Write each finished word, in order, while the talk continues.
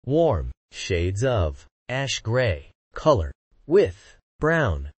warm shades of ash gray color with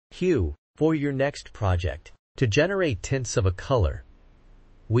brown hue. For your next project, to generate tints of a color,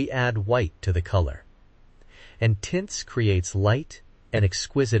 we add white to the color. And tints creates light and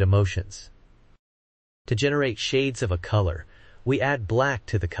exquisite emotions. To generate shades of a color, we add black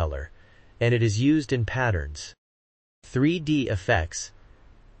to the color, and it is used in patterns. 3D effects,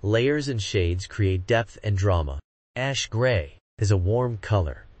 layers and shades create depth and drama. Ash gray is a warm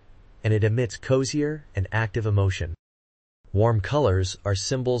color, and it emits cozier and active emotion. Warm colors are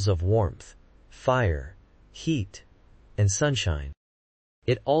symbols of warmth, fire, heat, and sunshine.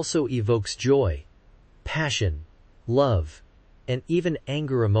 It also evokes joy, passion, love, and even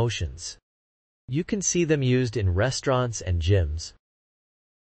anger emotions. You can see them used in restaurants and gyms,